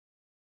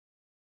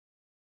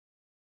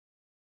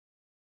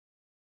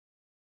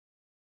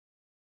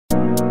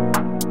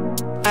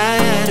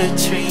a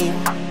dream.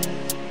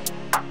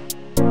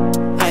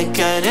 I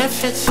got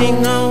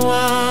everything I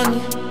want.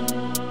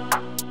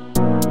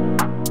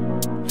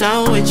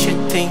 Now what you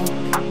think?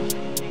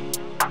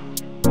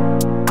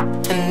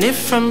 And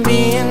if I'm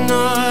being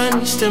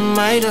honest, it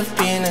might have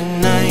been a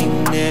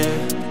nightmare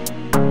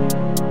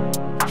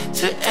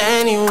to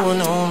anyone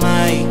who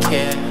might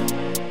care.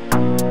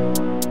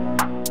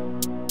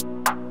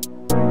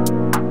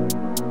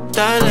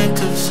 Dialect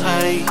of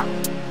sight,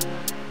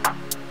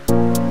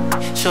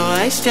 so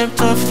I stepped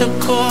off the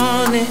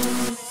corner.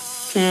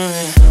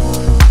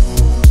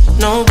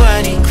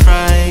 Nobody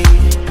cried,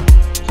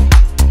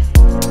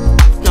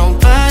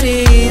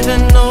 nobody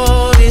even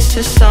noticed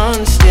the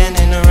sun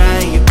standing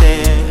right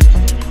there.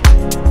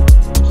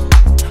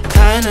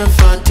 Kinda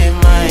thought they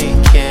might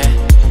care.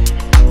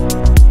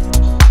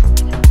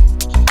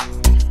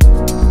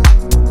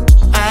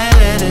 I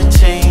let it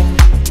change.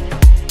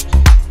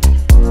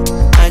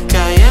 I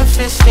got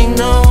everything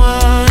no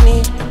one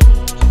need,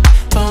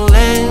 but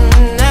when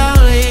I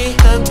lay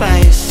up by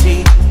your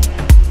seat,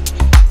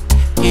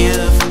 hear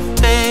the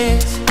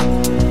face,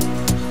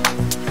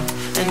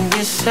 and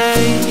you say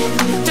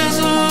there's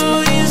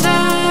always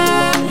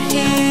I'm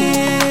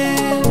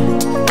here.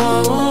 No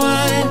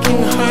one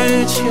can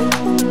hurt you.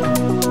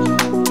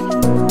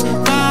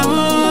 But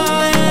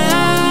what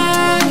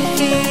I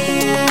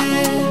hear,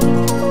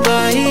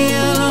 but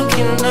you're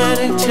looking at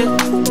it too.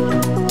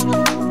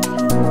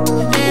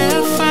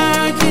 If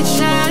I could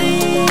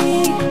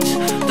change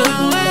the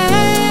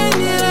way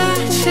that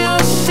you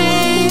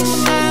say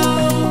so,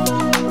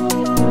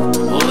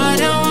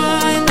 wouldn't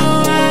want no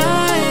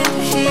right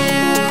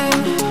here.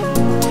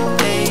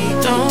 They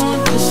don't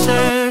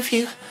deserve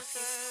you.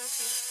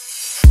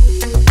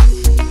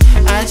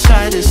 I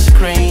tried to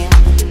scream,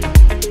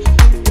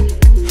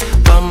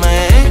 but my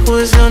head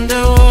was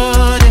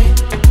underwater.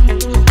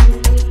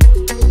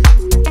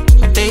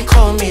 They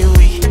call me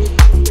weak,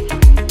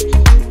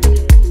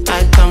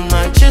 like I'm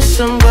not just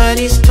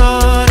somebody's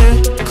daughter.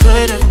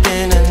 Could have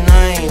been a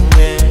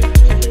nightmare,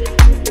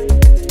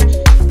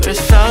 but it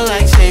felt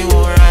like they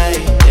were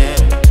right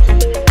there.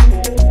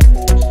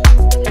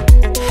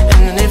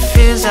 And it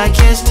feels like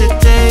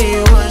yesterday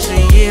was a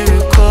year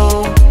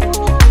ago,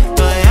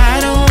 but I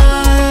don't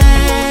want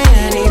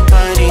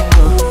anybody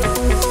know.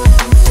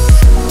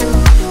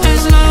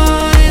 As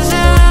long as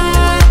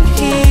I'm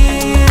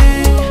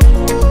here,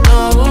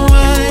 no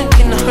one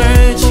can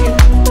hurt you.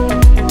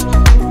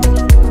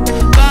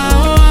 But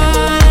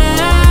what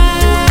I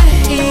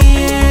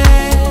hear,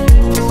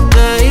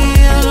 that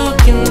you're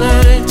looking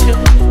at it too.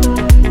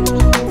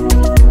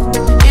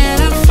 And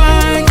if I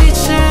could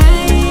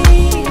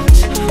change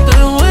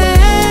the way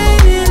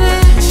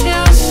that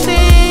you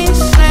sing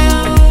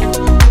sound,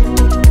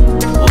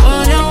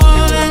 wouldn't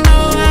wanna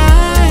know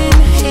right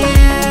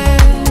here.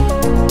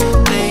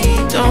 They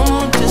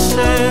don't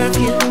deserve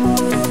you.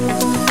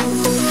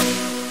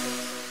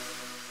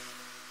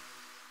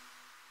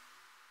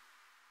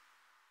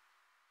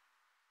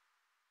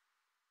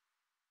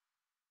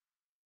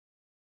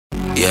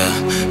 Yeah,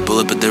 pull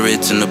up at the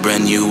Ritz in a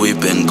brand new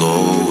whip and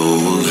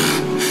gold,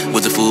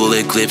 with a full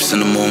eclipse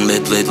and the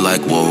moonlit lit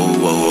like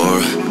whoa.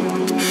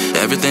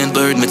 Everything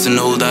blurred, it's an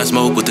old eye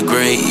smoke with the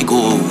grey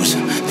goose.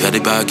 Fatty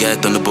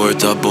baguette on the board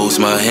top, both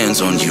my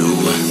hands on you.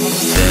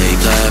 Fake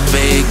clap,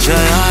 fake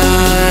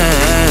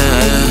giant,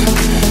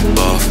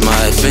 off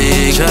my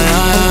fake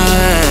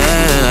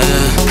giant.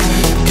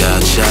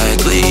 Got shy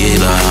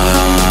glitter,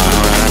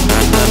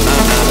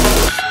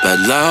 but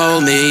allow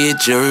me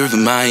to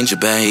remind you,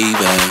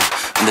 baby.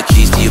 I'm the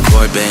keys to your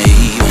car,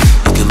 babe.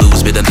 You can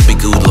lose me, that'll be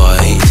good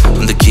light.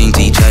 I'm the king,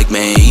 T-check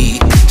me.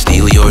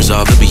 Steal yours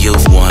off, it'll be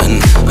yours one.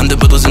 I'm the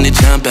bottles in the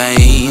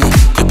champagne.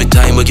 Could be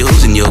time where you're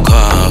losing your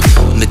car.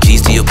 I'm the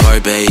keys to your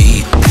car,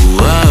 babe.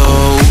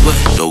 Whoa,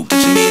 so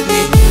did you need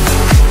me?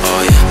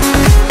 Oh yeah.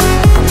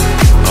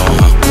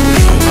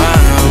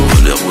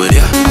 What up with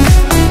ya?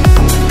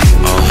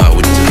 Oh, how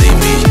would you leave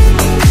me?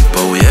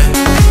 Oh yeah.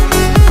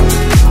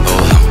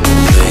 Oh, how?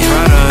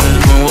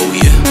 Oh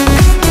yeah.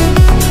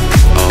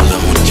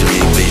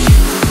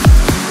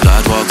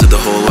 To the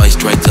whole ice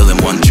try tell him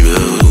one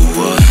true.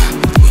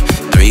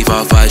 3,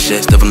 4, 5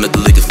 chefs, never let the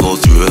liquor fall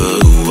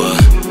through.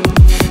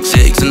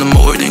 6 in the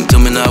morning,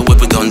 tell me now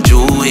what we gon'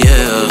 do,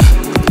 yeah.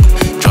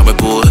 Drop my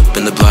pull up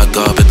in the black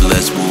carpet,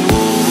 let's move.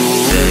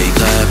 Fake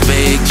clap,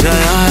 fake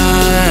giant,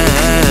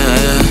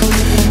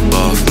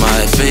 off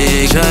my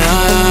fake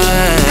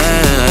giant.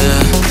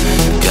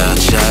 Got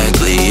shy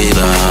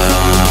glitter,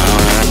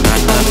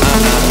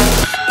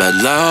 but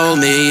allow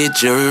me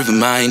to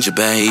remind you,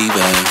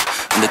 baby.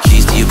 I'm the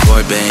keys to your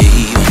car,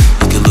 babe.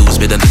 You can lose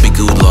me, that'll be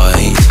good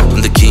light.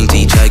 I'm the king,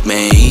 T-check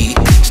me.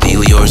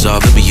 Steal yours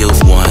off, it'll be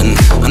yours one.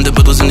 I'm the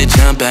bottles in the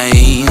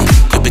champagne.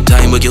 Could be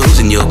time where you're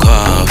losing your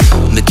car.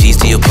 I'm the keys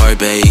to your car,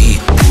 babe.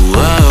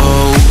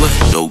 Whoa,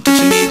 so did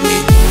you need me?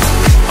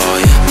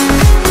 Oh yeah.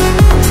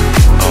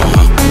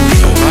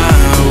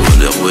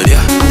 What up with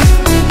ya?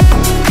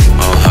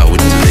 Oh, how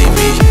would you leave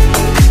me?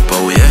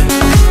 Oh yeah.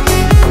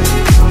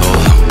 Oh,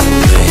 how?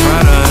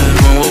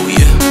 Oh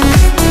yeah.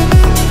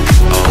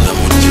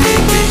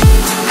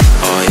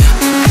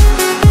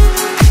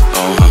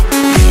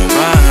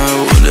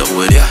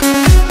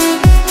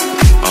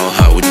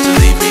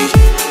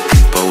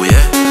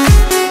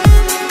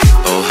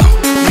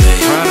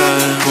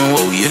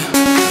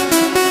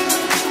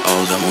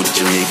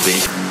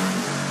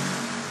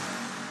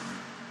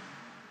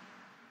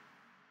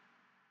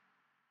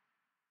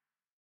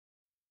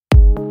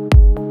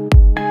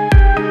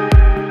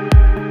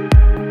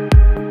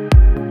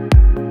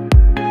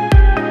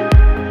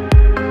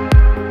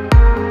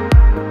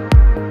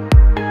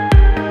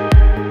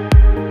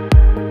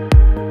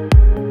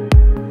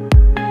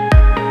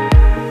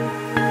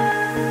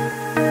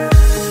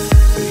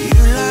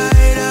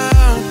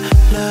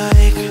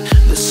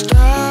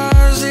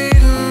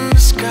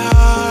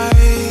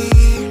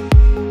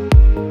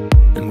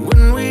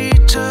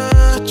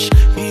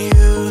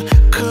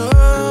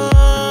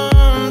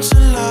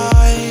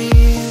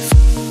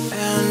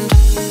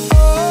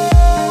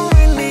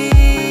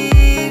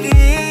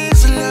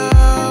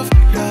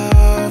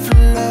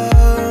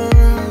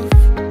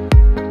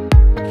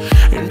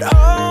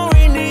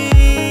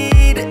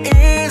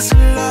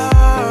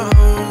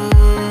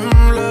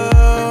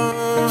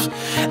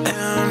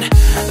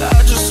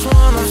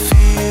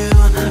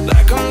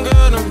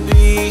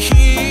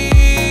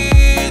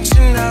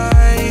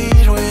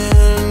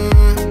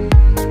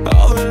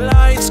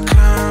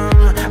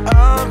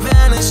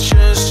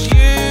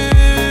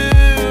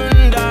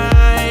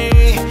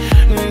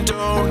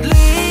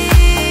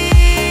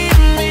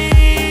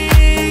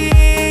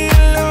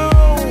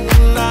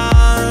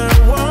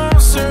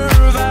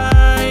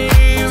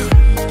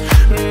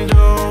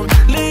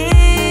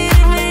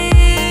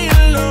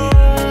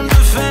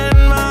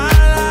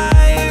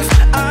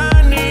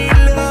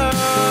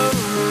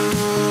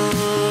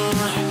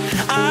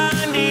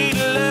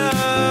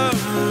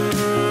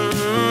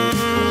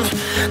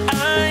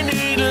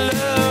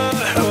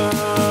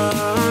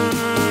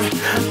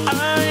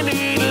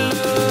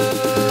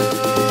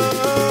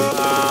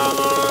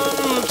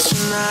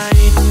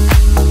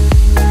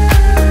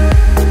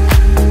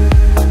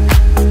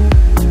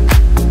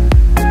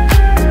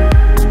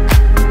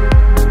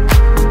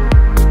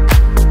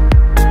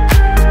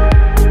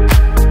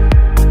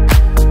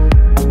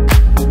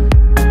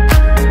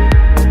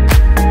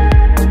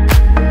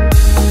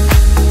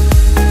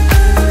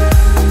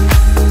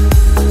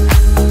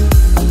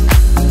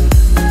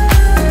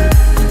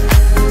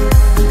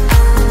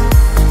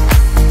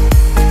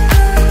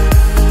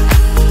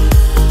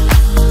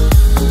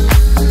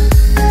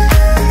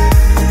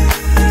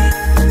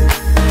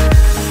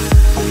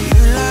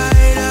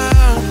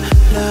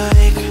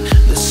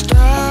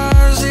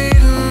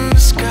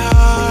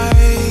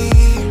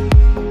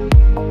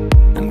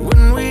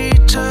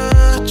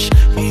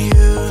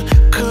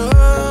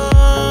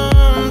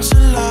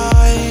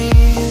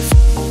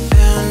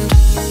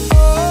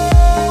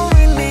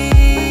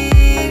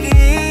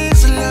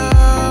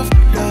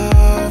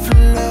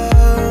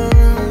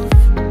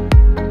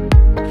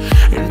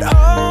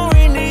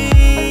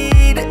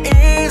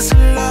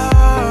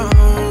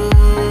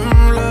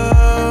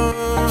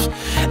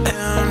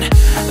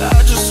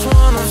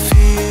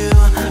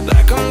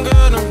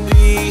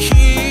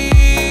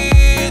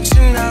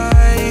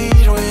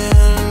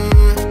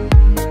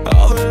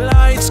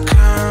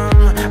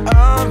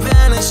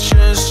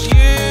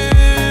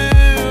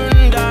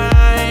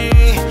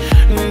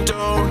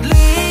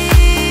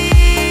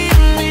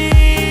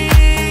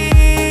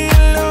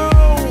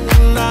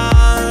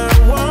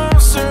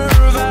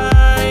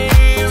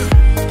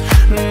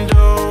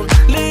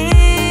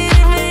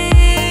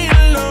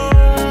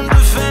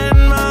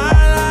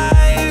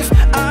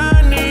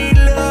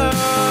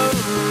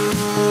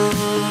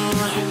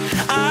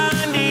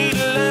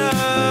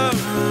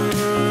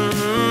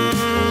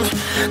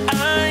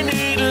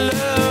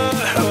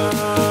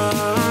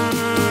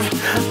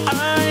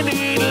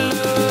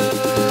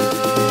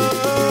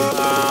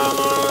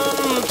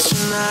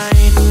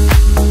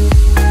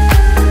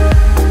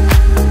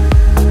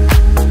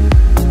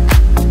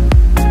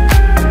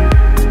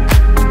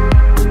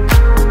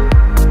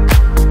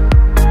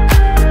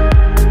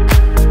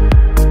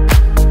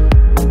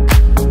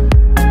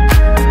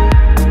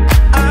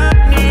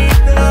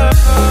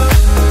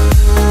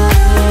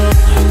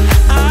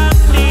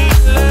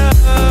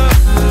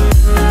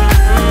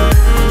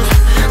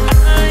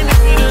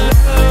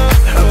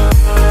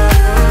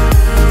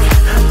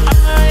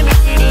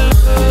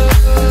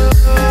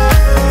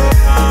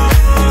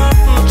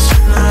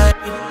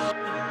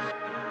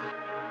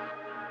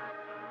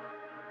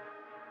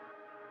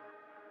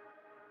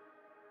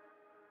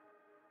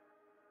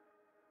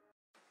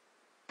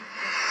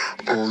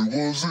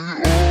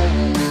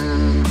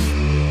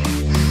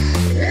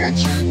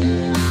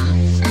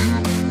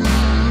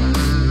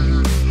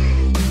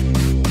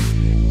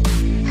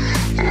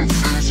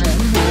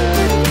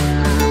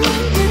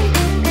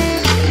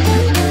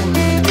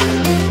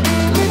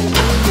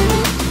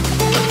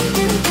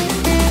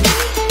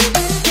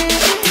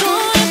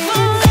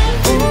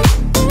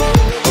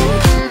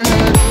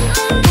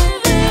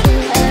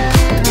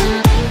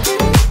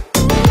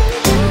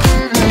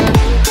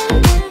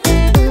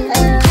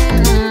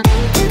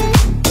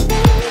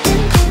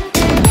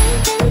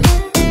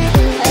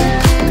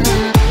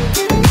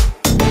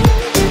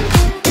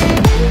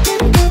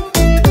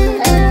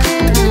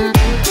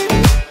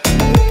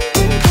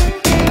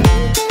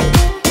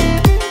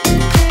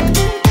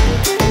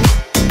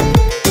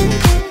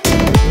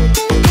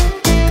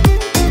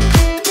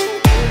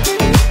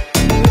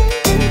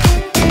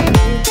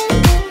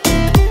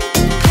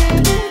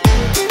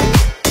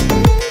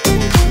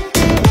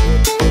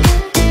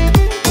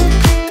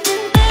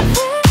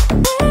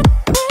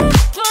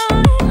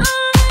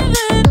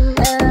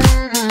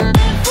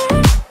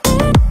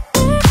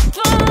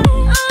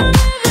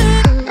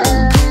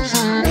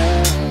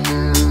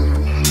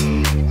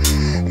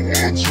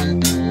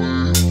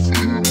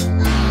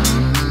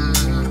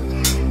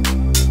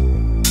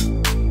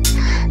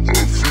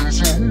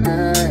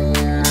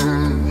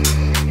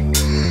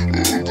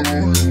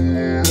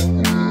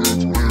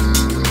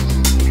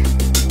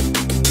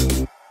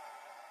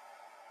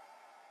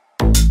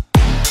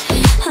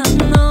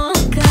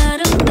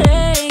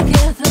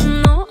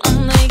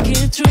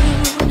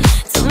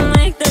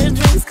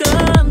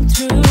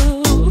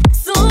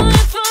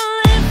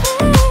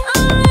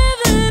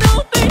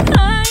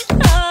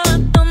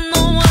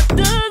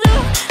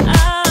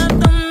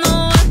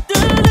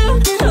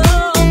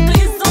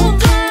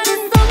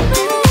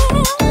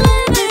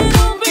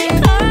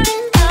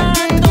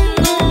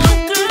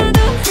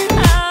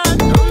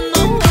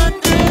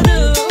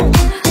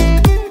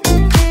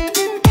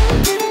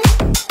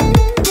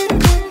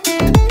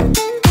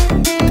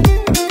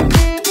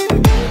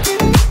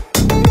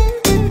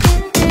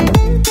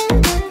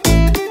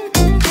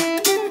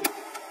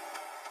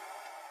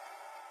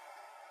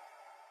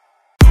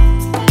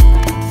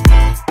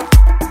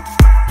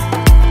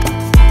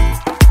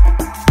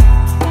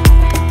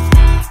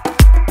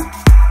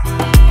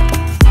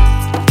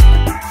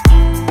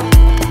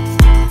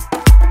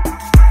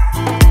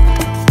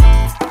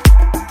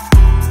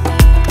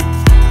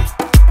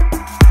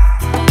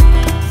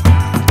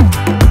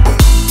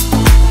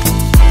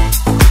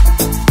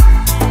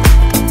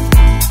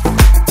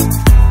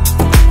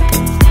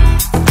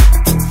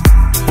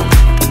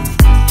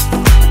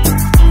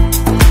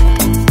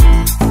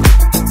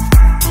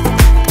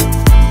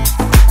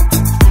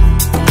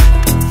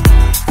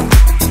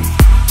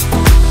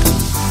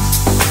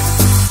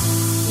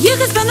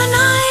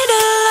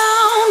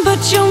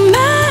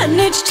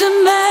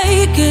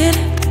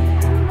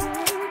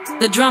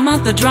 The drama,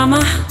 the drama.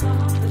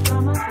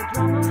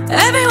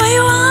 Everywhere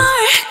you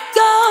are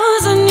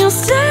goes and you'll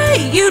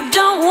say you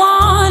don't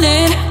want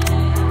it.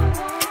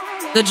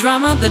 The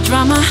drama, the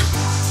drama.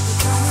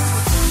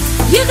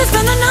 You can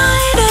spend the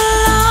night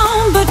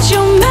alone, but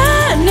you'll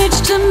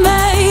manage to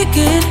make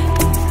it.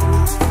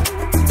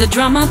 The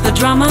drama, the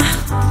drama.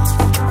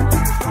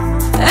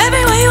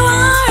 Everywhere you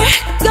are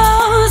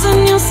goes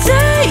and you'll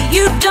say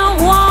you don't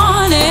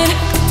want it.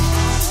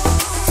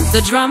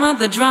 The drama,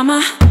 the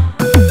drama.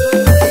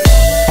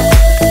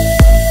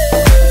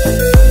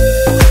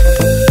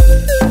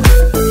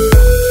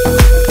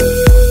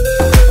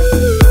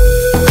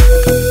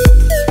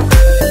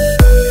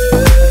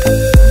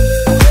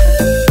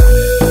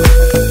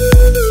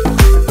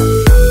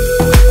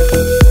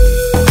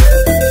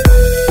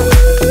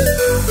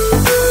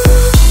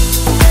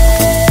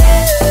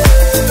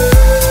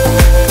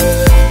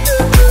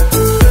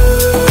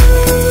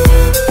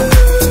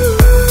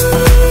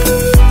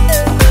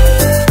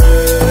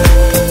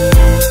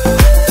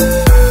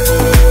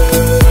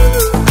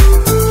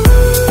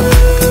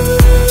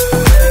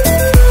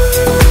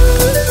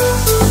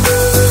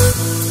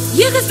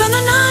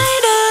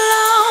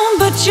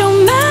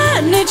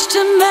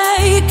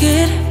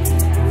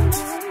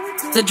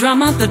 The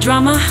drama, the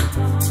drama.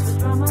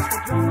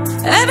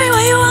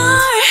 Everywhere you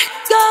are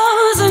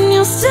goes and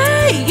you'll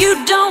say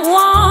you don't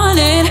want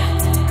it.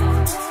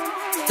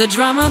 The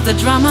drama, the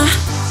drama.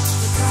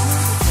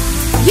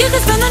 You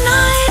can spend the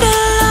night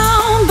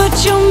alone,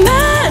 but you'll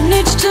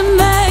manage to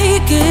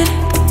make it.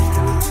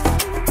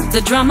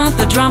 The drama,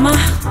 the drama.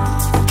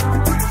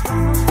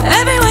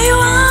 Everywhere you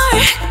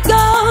are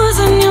goes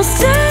and you'll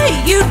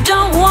say you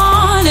don't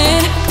want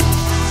it.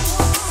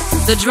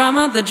 The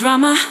drama, the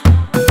drama.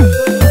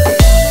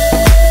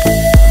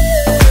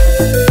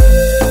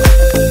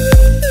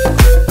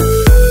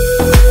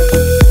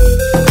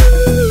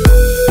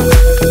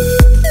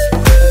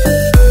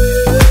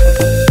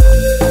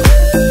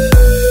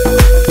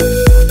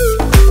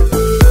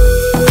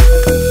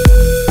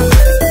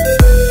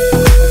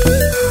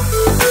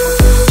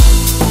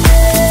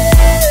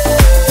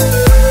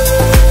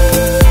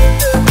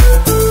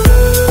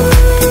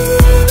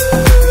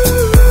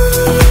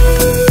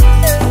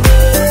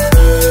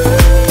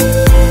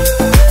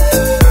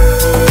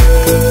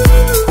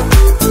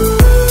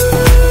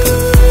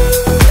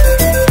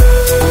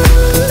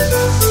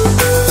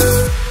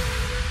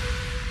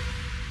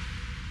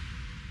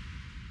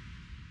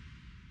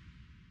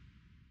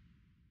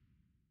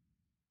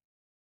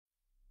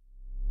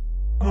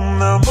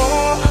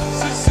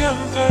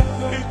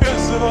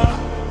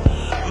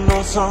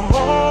 Tres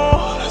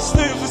amores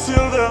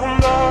difícil de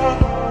andar,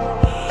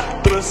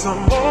 tres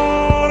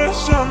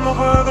amores ya no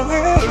puedo ni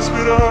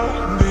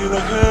respirar. Dime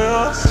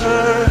qué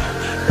hacer,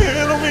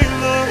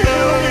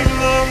 ilumina.